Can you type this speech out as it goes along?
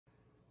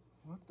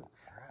What the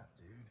crap,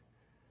 dude?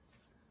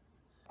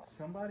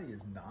 Somebody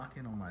is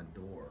knocking on my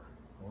door.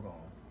 Hold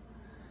on.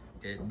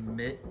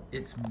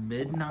 It's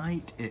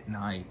midnight at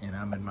night and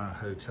I'm in my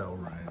hotel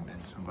room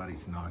and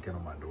somebody's knocking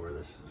on my door.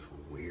 This is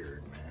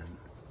weird, man.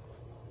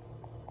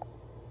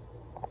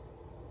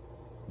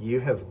 You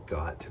have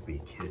got to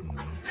be kidding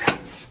me.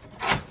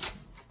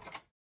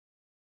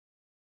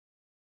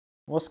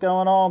 What's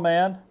going on,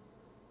 man?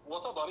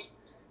 What's up, buddy?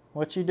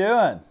 What you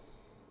doing?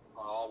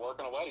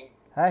 Working a wedding.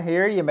 I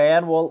hear you,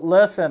 man. Well,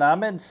 listen,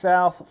 I'm in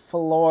South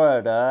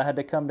Florida. I had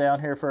to come down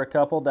here for a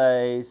couple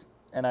days,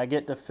 and I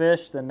get to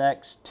fish the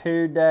next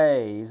 2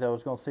 days. I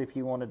was going to see if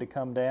you wanted to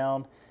come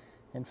down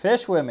and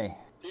fish with me.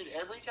 Dude,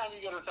 every time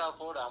you go to South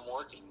Florida, I'm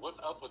working. What's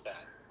up with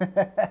that?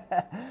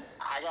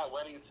 I got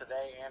weddings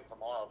today and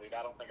tomorrow, dude.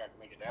 I don't think I can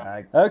make it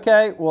down.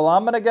 Okay, well,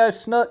 I'm going to go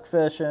snook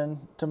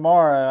fishing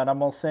tomorrow, and I'm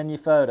going to send you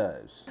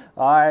photos.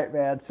 All right,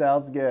 man.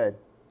 Sounds good.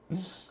 All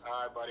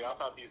right, buddy. I'll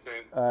talk to you soon.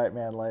 All right,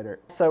 man, later.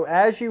 So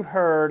as you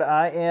heard,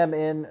 I am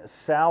in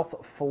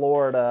South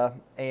Florida,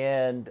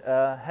 and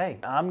hey,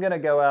 I'm going to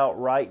go out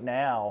right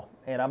now,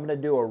 and I'm going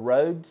to do a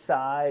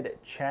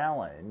roadside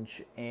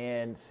challenge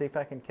and see if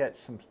I can catch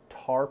some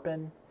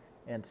tarpon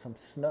and some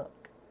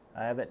snook.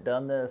 I haven't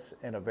done this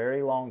in a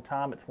very long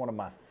time. It's one of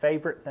my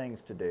favorite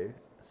things to do.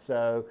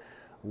 So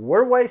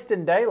we're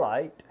wasting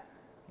daylight.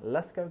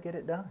 Let's go get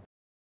it done.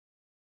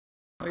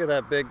 Look at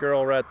that big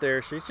girl right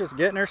there. She's just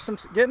getting a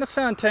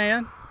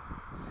suntan.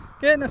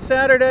 Getting a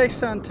Saturday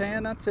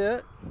suntan, that's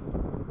it.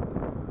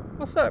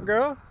 What's up,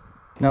 girl?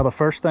 Now the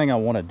first thing I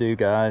want to do,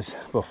 guys,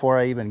 before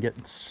I even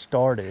get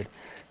started,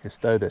 is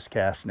throw this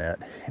cast net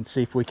and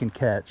see if we can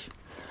catch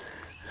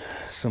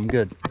some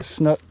good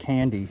snook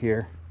candy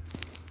here.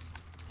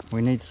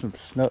 We need some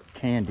snook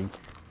candy.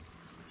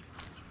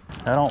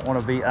 I don't want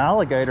to be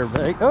alligator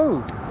bait.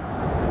 Oh!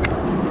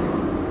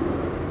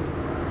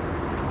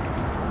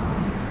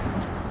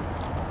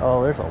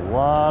 Oh, there's a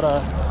lot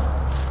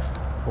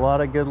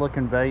of good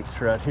looking baits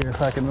right here if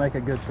I can make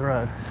a good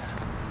throw.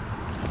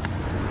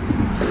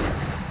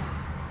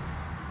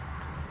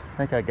 I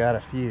think I got a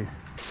few.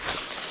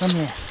 Come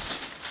here.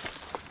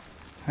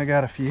 I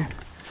got a few.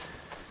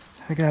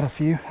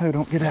 Oh,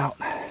 don't get out.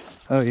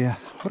 Oh yeah,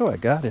 what do I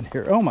got in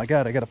here? Oh my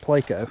God, I got a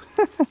Placo.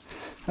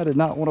 I did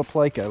not want a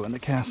Placo in the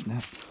cast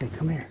net. Hey,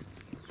 come here.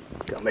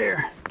 Come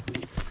here.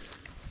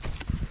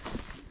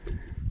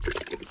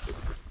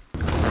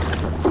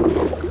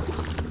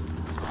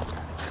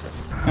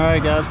 All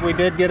right, guys, we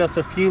did get us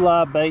a few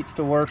live baits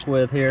to work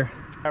with here.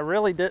 I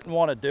really didn't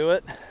want to do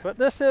it, but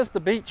this is the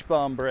Beach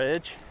Bum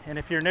Bridge. And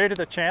if you're new to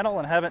the channel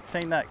and haven't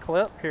seen that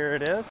clip, here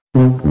it is.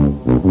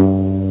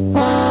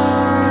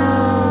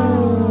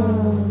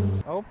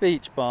 Oh,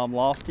 Beach Bum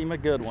lost him a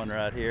good one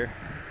right here.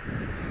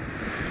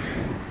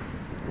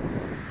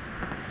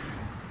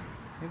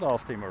 He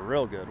lost him a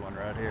real good one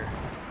right here.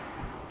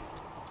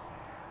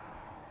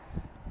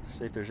 Let's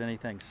see if there's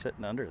anything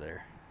sitting under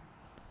there.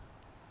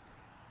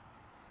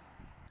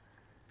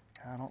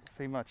 I don't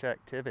see much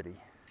activity.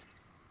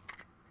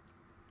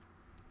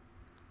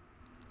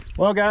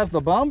 Well, guys,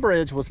 the Bum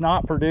Bridge was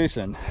not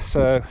producing,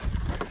 so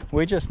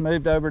we just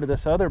moved over to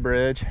this other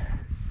bridge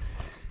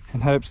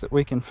in hopes that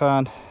we can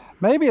find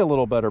maybe a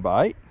little better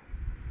bite.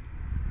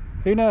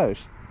 Who knows?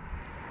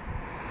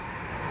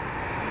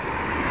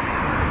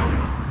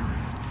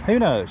 Who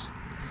knows?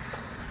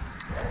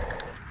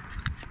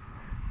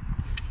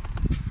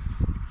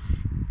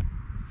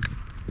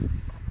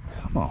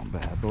 Come on,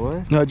 bad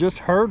boys. I just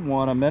heard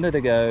one a minute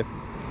ago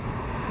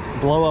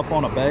blow up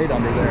on a bait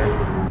under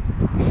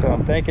there. So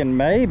I'm thinking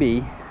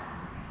maybe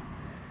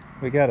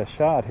we got a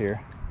shot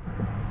here.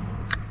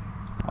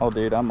 Oh,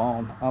 dude, I'm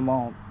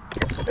on.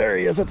 There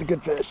he is. That's a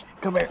good fish.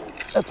 Come here.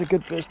 That's a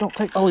good fish. Don't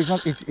take, oh,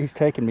 he's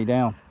taking me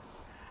down.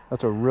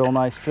 That's a real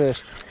nice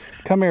fish.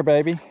 Come here,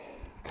 baby.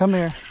 Come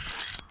here.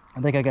 I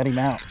think I got him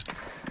out.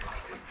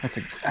 That's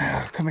a,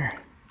 oh, come here.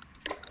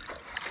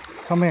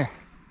 Come here.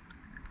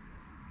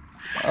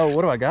 Oh,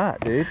 what do I got,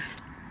 dude?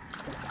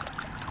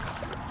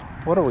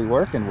 What are we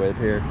working with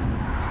here?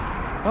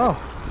 Oh,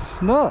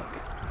 snook.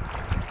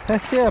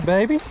 Heck yeah,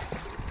 baby.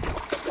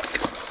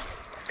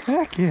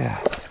 Heck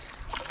yeah.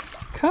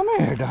 Come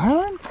here,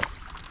 darling.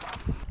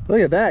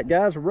 Look at that,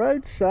 guys.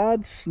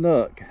 Roadside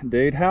snook.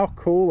 Dude, how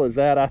cool is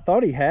that? I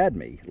thought he had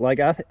me. Like,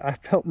 I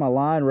felt my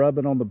line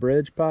rubbing on the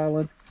bridge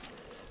piling.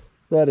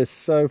 That is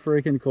so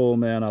freaking cool,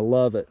 man. I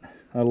love it.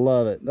 I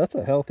love it. That's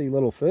a healthy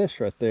little fish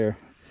right there.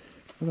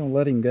 We're gonna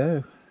let him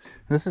go.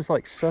 This is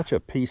like such a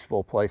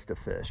peaceful place to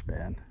fish,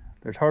 man.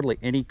 There's hardly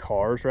any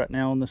cars right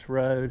now on this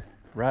road,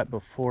 right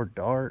before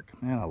dark.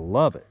 Man, I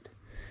love it.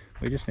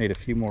 We just need a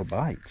few more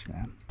bites,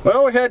 man.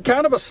 Well, we had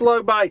kind of a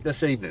slow bite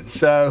this evening,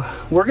 so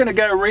we're gonna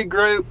go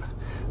regroup,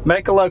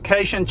 make a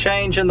location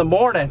change in the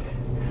morning,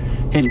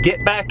 and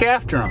get back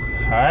after them,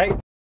 all right?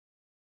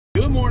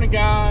 Good morning,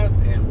 guys,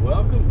 and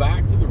welcome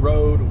back to the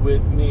road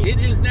with me. It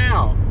is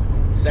now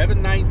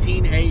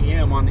 7:19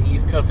 a.m. on the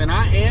East Coast, and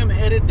I am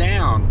headed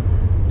down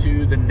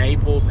to the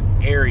Naples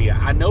area.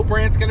 I know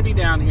Brant's going to be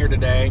down here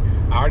today.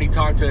 I already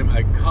talked to him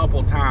a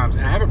couple times.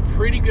 I have a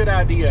pretty good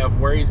idea of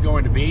where he's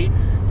going to be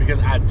because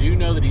I do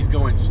know that he's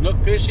going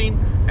snook fishing,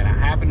 and I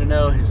happen to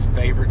know his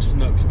favorite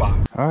snook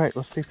spot. All right,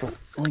 let's see if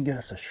we can get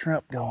us a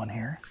shrimp going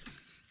here.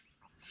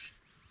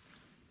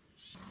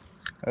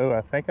 Oh,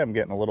 I think I'm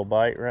getting a little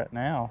bite right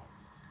now.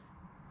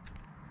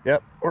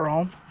 Yep, we're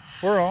on.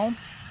 We're on.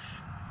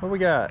 What we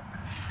got?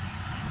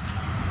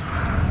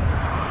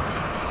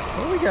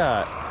 What we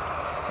got?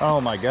 Oh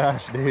my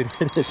gosh, dude.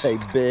 It is a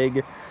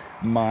big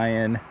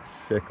Mayan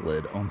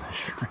cichlid on the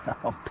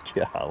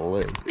shrimp.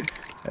 Golly.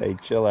 Hey,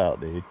 chill out,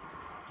 dude.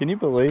 Can you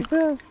believe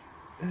this?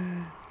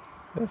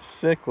 That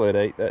cichlid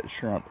ate that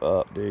shrimp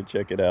up, dude.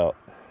 Check it out.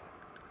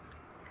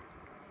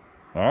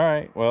 All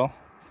right, well.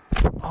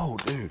 Oh,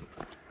 dude.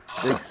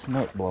 Big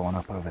snook blowing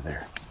up over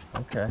there.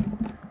 Okay.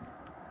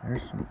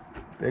 There's some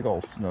big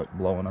old snook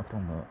blowing up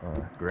on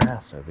the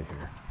grass over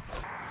here.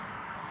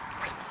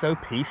 It's so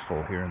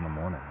peaceful here in the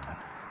morning, man.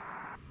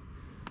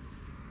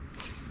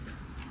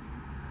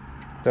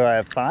 So I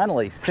have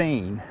finally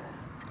seen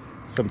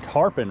some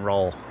tarpon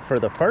roll for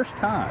the first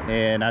time,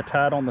 and I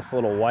tied on this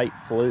little white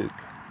fluke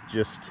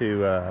just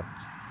to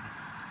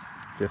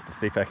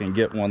see if I can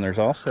get one. There's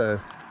also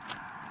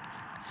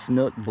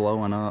snook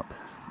blowing up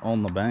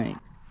on the bank.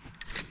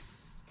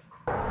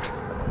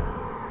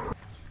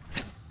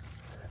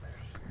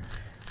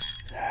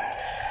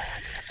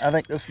 I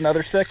think this is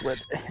another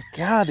cichlid.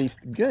 God, these,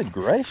 good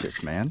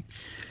gracious, man.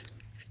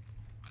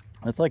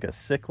 That's like a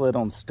cichlid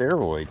on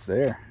steroids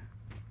there.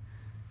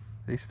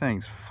 These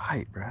things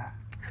fight, bro.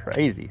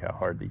 Crazy how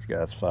hard these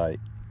guys fight.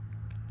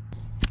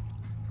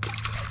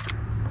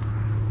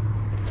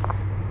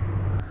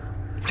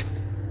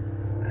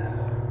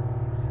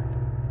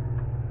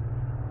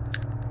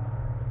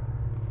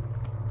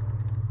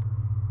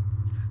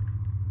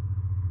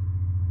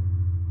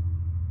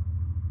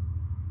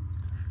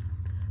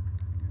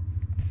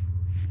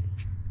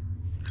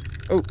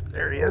 Oh,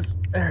 there he is.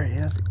 There he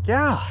is.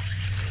 Yeah.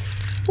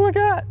 What I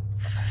got?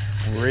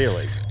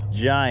 Really?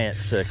 Giant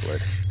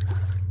cichlid.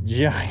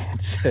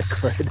 Giant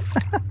cichlid.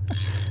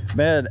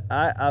 Man,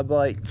 I'm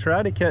like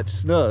trying to catch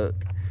snook,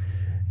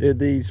 and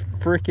these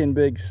freaking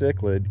big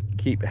cichlid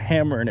keep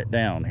hammering it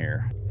down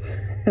here.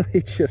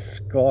 They just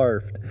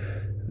scarfed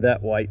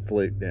that white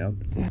fluke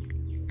down.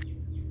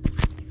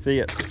 See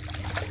ya.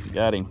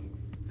 Got him.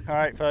 All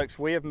right, folks,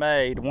 we have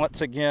made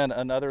once again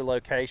another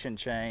location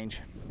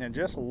change, and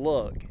just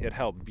look at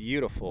how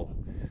beautiful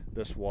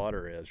this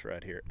water is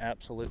right here.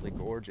 Absolutely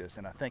gorgeous.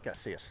 And I think I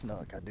see a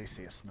snook. I do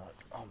see a snook.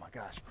 Oh my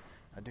gosh,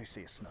 I do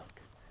see a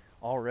snook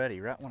already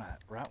right when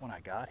I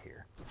got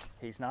here.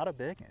 He's not a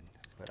big one,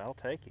 but I'll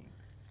take him.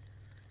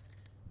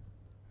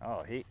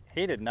 Oh, he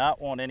did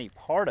not want any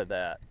part of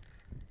that.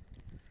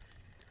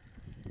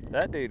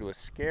 That dude was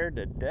scared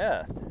to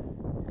death.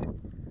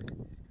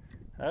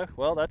 Oh,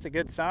 well, that's a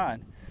good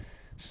sign.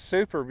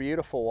 Super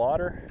beautiful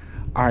water.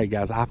 All right,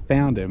 guys, I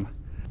found him.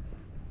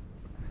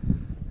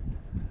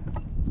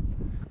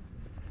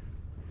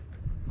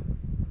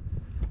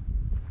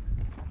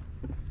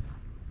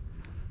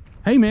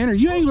 Hey, man, are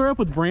you angler up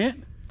with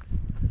Brant?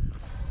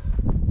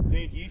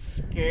 Dude, you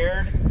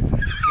scared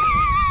the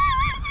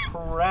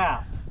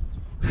crap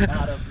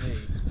out of me.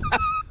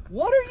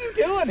 What are you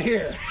doing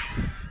here?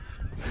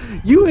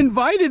 You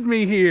invited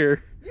me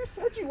here. You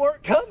said you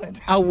weren't coming.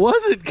 I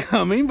wasn't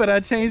coming, but I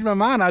changed my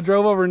mind. I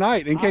drove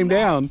overnight and came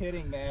down. I'm not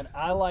kidding, man.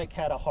 I like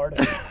had a heart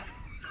attack.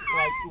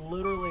 Like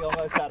literally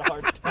almost had a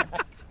heart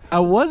attack. I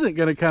wasn't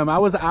gonna come.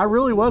 I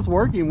really was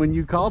working when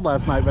you called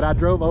last night, but I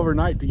drove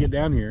overnight to get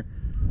down here.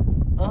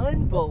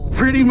 Unbelievable.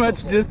 Pretty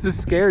much just to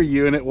scare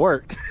you, and it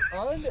worked.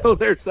 So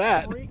there's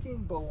that.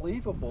 Freaking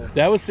believable.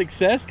 That was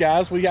success,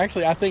 guys. We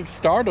actually, I think,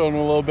 startled him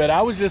a little bit.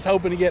 I was just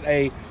hoping to get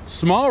a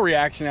small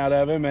reaction out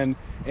of him, and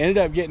ended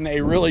up getting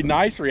a really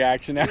nice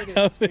reaction out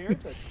of him.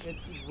 It's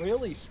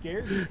really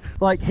scary.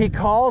 Like, he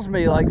calls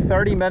me like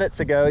 30 minutes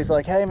ago. He's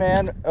like, hey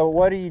man,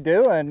 what are you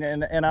doing?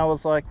 And I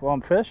was like, well,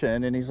 I'm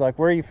fishing. And he's like,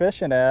 where are you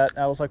fishing at?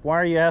 And I was like,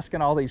 why are you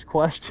asking all these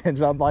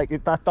questions? I'm like,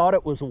 I thought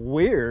it was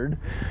weird.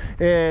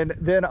 And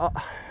then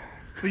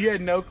so you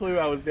had no clue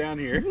I was down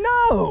here?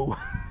 No.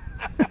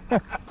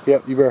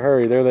 Yep, you better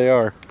hurry. There they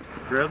are.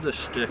 Grab the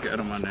stick out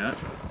of my net.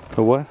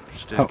 The what?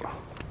 Stick. Oh.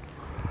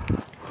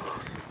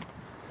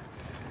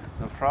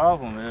 The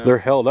problem is they're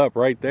held up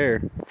right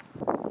there.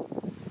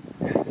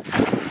 I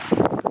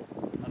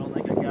don't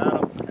think I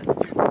got them. That's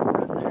too far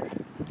right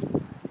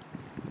there.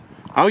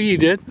 Oh, you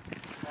did?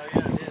 Oh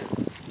yeah, I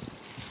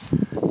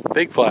did.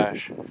 Big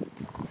flash.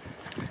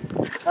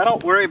 I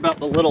don't worry about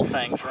the little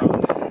things,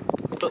 Ron.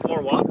 Put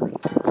more water in.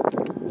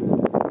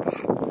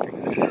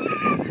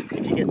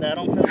 Did you get that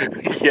on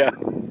film? Yeah.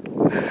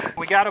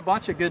 We got a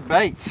bunch of good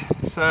baits,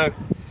 so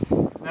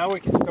now we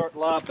can start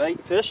live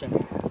bait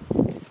fishing.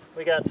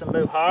 We got some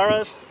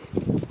mojaras,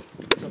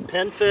 some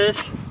pinfish,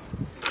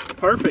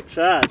 perfect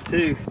size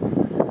too.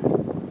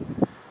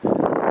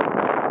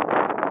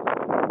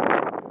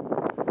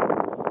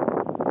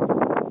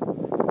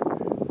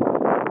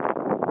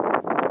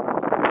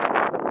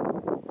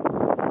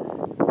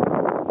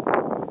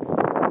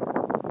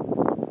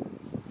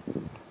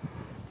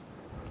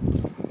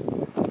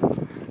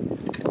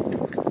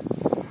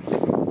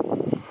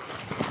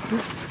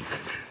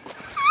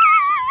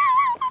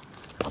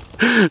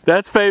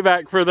 That's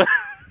payback for the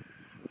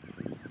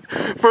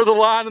for the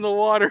line in the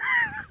water.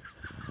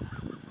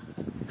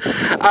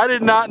 I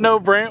did not know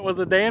Brant was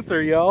a dancer,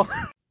 y'all.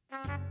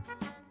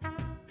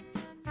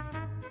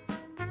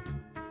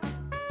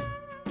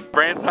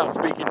 Brant's not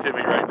speaking to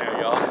me right now,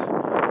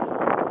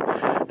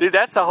 y'all. Dude,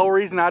 that's the whole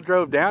reason I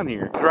drove down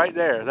here. It's right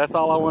there. That's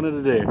all I wanted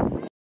to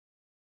do.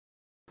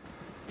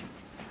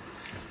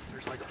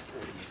 There's like a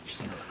 40-inch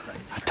snook right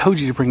there. I told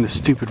you to bring the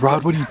stupid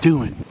rod. What are you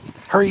doing?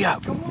 Hurry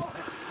up. Come on.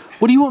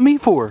 What do you want me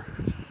for?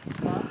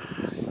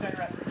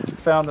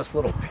 Found this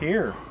little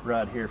pier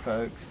right here,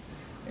 folks,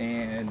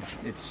 and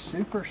it's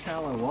super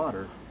shallow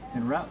water.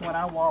 And right when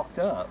I walked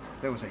up,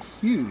 there was a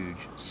huge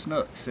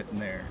snook sitting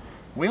there.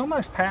 We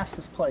almost passed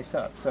this place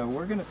up, so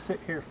we're gonna sit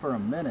here for a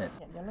minute.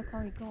 Yeah, look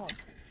how he goes.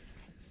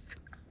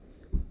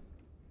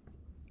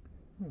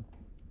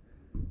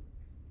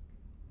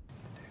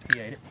 He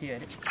ate it, he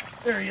ate it.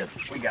 There he is,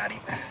 we got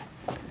him.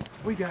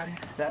 We got him.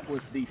 That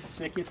was the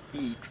sickest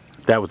eat.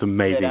 That was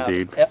amazing,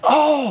 dude.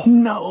 Oh,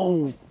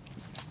 no.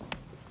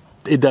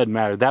 It doesn't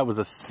matter. That was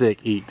a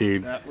sick eat,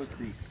 dude. That was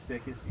the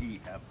sickest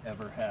eat I've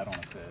ever had on a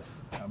fish.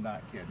 I'm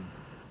not kidding.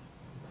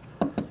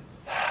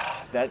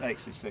 That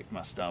makes me sick to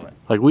my stomach.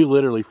 Like, we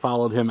literally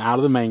followed him out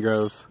of the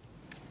mangroves,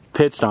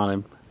 pitched on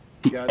him.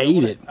 He Guys,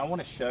 ate it. I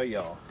want to show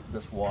y'all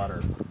this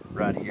water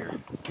right here.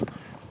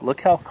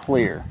 Look how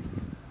clear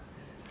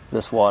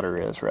this water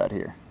is right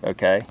here,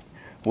 okay?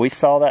 We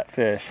saw that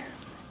fish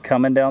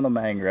coming down the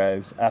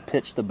mangroves. I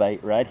pitched the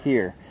bait right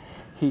here.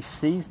 He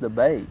sees the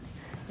bait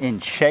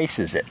and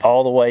chases it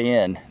all the way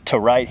in to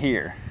right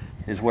here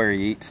is where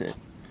he eats it.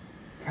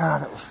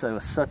 God, that was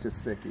such a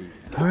sick eat.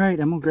 All right,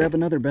 I'm gonna grab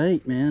another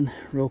bait, man,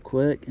 real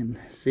quick and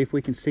see if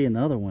we can see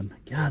another one.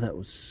 God, that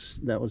was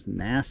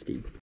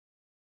nasty.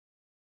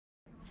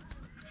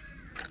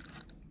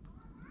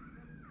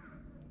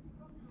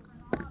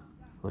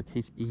 Look,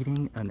 he's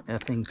eating an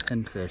effing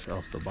pinfish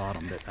off the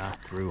bottom that I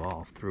threw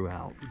out.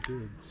 He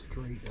did,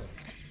 straight up.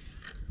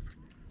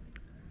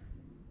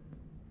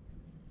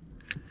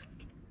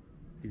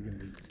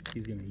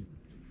 He's gonna eat.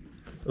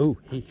 Oh,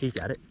 he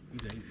got it. He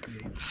ate.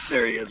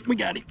 There he is. We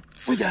got him.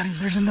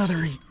 There's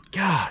another eat.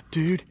 God,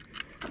 dude.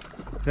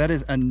 That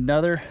is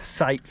another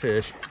sight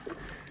fish.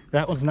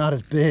 That was not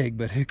as big,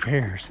 but who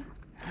cares?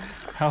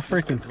 How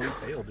freaking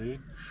tail, dude.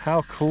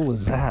 How cool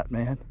is that,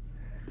 man?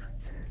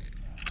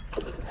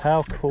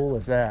 How cool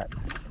is that?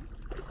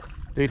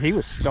 Dude, he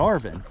was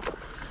starving.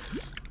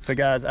 So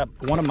guys,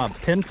 one of my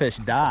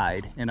pinfish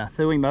died and I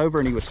threw him over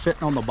and he was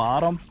sitting on the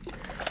bottom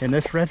and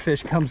this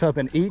redfish comes up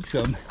and eats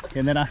him,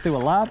 and then I threw a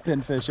live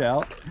pinfish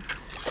out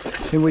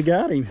and we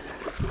got him.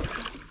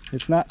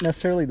 It's not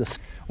necessarily the...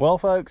 Well,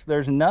 folks,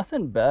 there's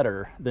nothing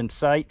better than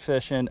sight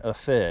fishing a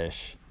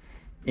fish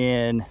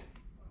in,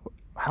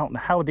 I don't know,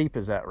 how deep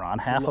is that, Ron?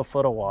 Half a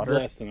foot of water?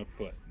 Less than a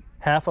foot.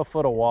 Half a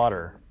foot of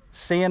water.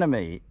 Seeing him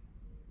eat.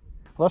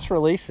 Let's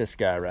release this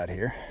guy right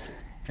here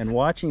and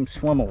watch him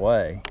swim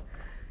away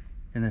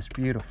in this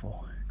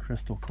beautiful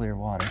crystal clear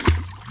water.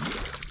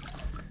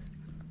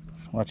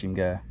 Let's watch him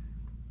go.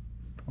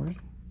 Where's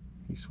he?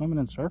 He's swimming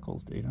in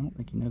circles, dude. I don't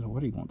think he knows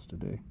what he wants to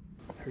do.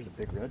 There's a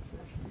big redfish.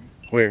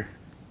 Where?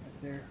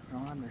 Right there,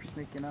 Ron. They're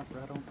sneaking up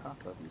right on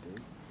top of him, dude.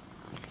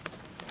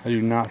 I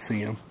do not see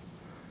him.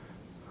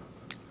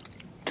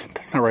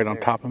 That's not right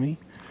on top of me.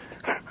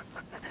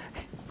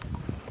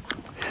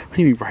 What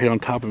do you mean right on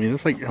top of me?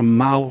 That's like a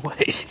mile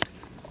away.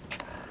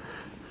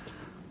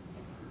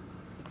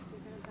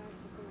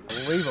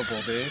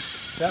 Unbelievable, dude.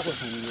 That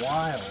was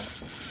wild.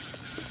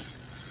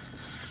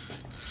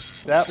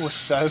 That was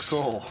so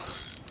cool.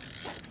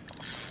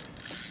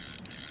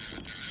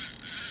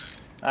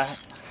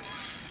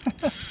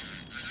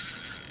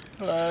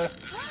 Hello.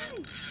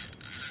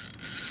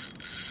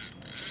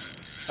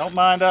 Don't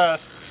mind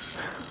us.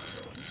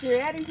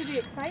 You're adding to the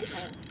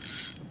excitement.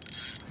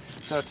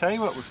 So I'll tell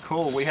you what was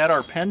cool. We had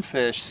our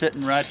pinfish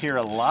sitting right here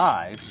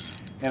alive,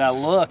 and I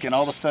look, and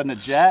all of a sudden a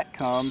jack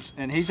comes,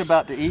 and he's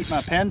about to eat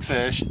my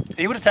pinfish.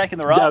 He would have taken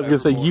the rod. I was gonna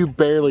say, you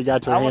barely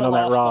got your hand on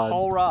that rod. The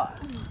whole rod.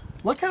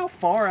 Look how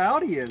far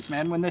out he is,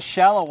 man. When this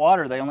shallow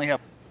water, they only have...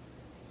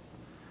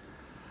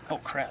 Oh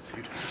crap,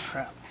 dude.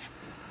 Crap.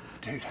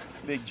 Dude,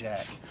 big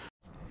jack.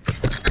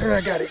 There,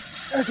 I got him.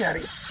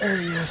 There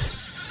he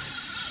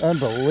is.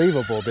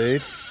 Unbelievable,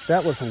 dude.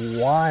 That was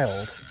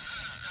wild.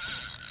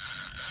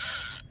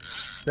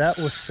 That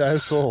was so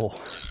cool.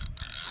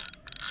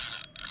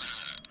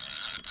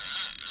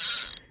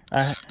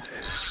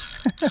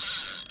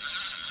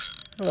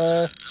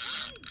 Hello.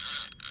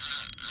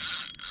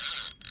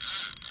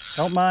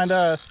 Don't mind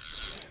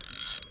us.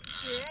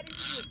 You're adding to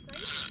the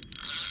excitement.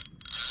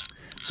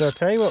 So I'll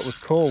tell you what was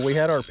cool. We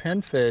had our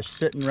pinfish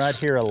sitting right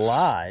here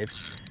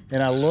alive,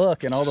 and I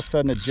look, and all of a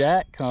sudden a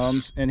jack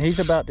comes, and he's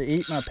about to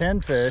eat my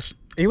pinfish.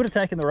 He would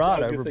have taken the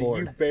rod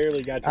overboard. You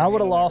barely got your I hand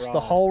would have on that lost rod.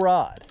 the whole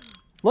rod.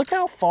 Look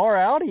how far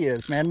out he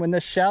is, man. When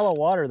this shallow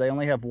water, they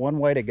only have one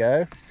way to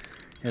go,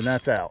 and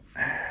that's out.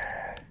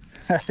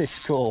 That is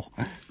cool.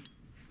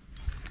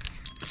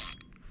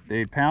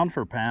 Dude, pound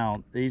for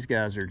pound, these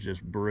guys are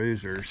just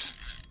bruisers.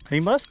 He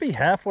must be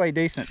halfway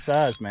decent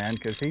size, man,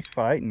 because he's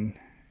fighting.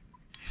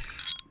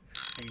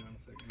 Hang on a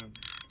second.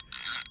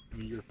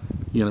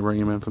 You're gonna bring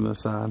him in from this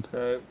side.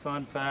 So,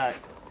 fun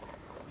fact,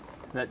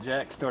 that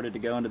jack started to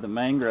go into the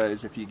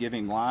mangroves. If you give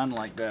him line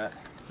like that,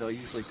 they'll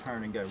usually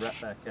turn and go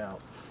right back out.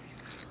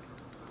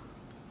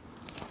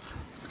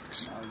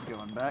 Now he's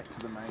going back to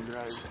the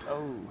mangroves.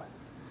 Oh.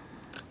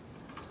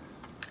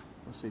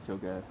 Let's see if he'll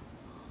go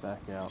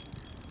back out.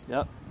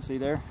 Yep, see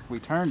there? We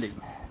turned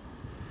him.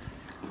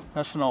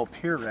 That's an old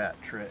pier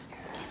rat trick.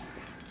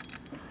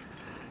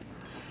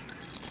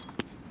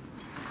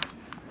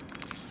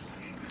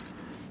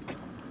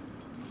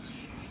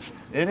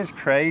 It is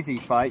crazy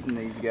fighting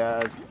these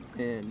guys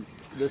in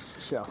this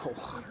shallow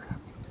water.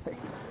 They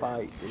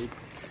fight, dude.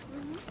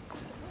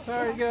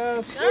 Sorry,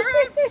 guys.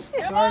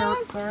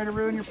 Sorry to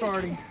ruin your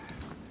party.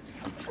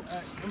 All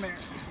right, come here.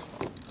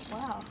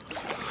 Wow.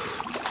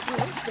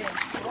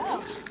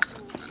 Wow.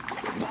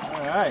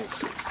 All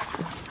right.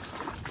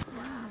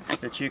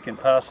 That you can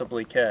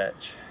possibly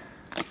catch.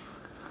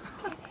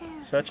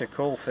 Such a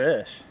cool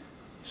fish.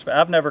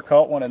 I've never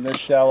caught one in this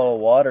shallow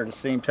water. To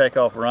see him take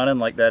off running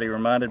like that, he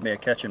reminded me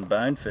of catching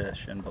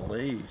bonefish in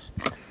Belize.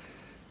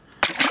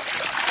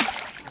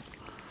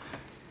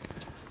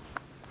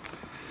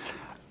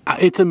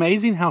 It's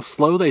amazing how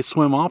slow they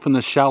swim off in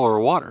this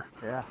shallower water.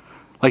 Yeah.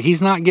 Like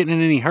he's not getting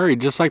in any hurry,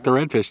 just like the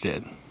redfish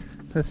did.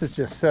 This is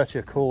just such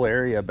a cool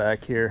area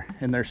back here.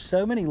 And there's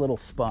so many little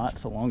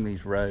spots along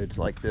these roads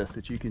like this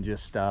that you can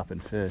just stop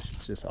and fish.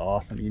 It's just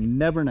awesome. You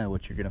never know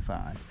what you're gonna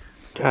find.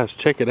 Guys,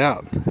 check it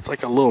out. It's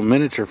like a little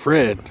miniature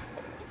Fred.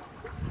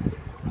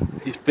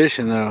 He's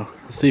fishing though.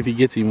 Let's see if he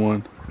gets him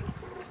one.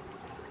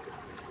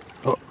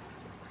 Oh,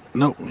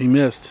 no, he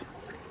missed.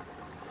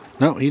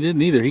 No, he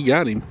didn't either. He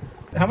got him.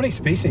 How many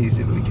species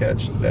did we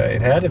catch today?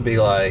 It had to be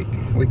like,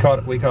 we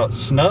caught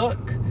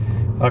snook.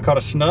 I caught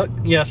a snook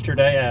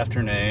yesterday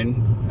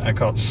afternoon. I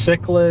caught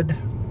cichlid,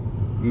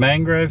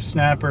 mangrove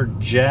snapper,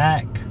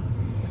 jack,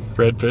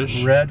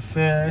 redfish.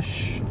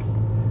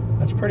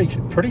 That's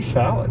pretty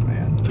solid,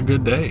 man. It's a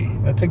good day.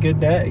 That's a good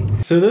day.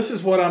 So this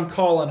is what I'm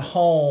calling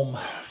home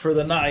for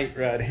the night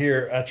right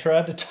here. I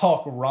tried to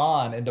talk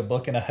Ron into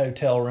booking a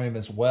hotel room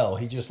as well.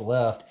 He just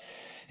left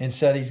and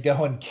said he's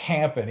going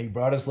camping. He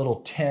brought his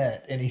little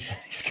tent and he said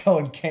he's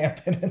going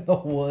camping in the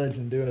woods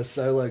and doing a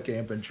solo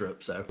camping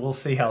trip. So we'll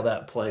see how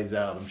that plays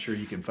out. I'm sure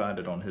you can find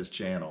it on his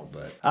channel,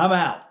 but I'm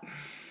out.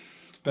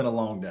 It's been a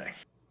long day.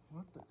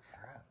 What the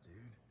crap,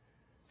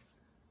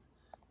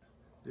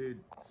 dude?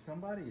 Dude,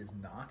 somebody is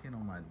knocking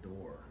on my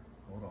door.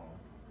 Hold on.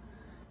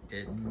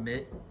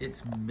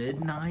 It's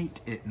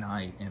midnight at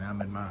night and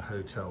I'm in my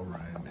hotel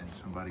room and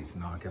somebody's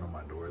knocking on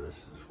my door. This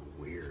is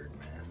weird,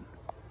 man.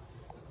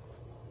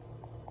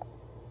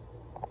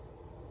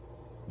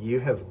 You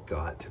have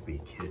got to be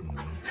kidding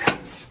me.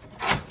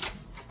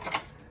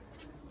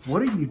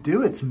 What do you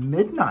do? It's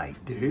midnight,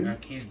 dude. I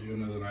can't do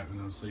another night with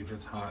no sleep.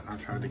 It's hot. I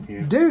tried to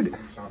camp. Dude,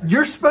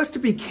 you're supposed to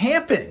be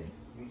camping.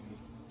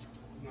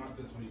 Not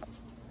this week.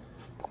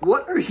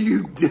 What are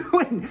you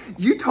doing?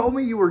 You told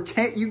me you were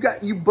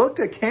you booked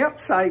a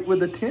campsite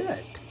with a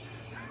tent.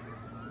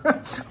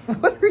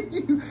 What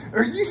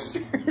are you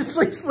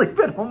seriously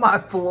sleeping on my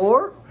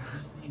floor? I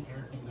just need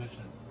air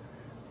conditioning.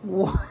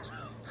 What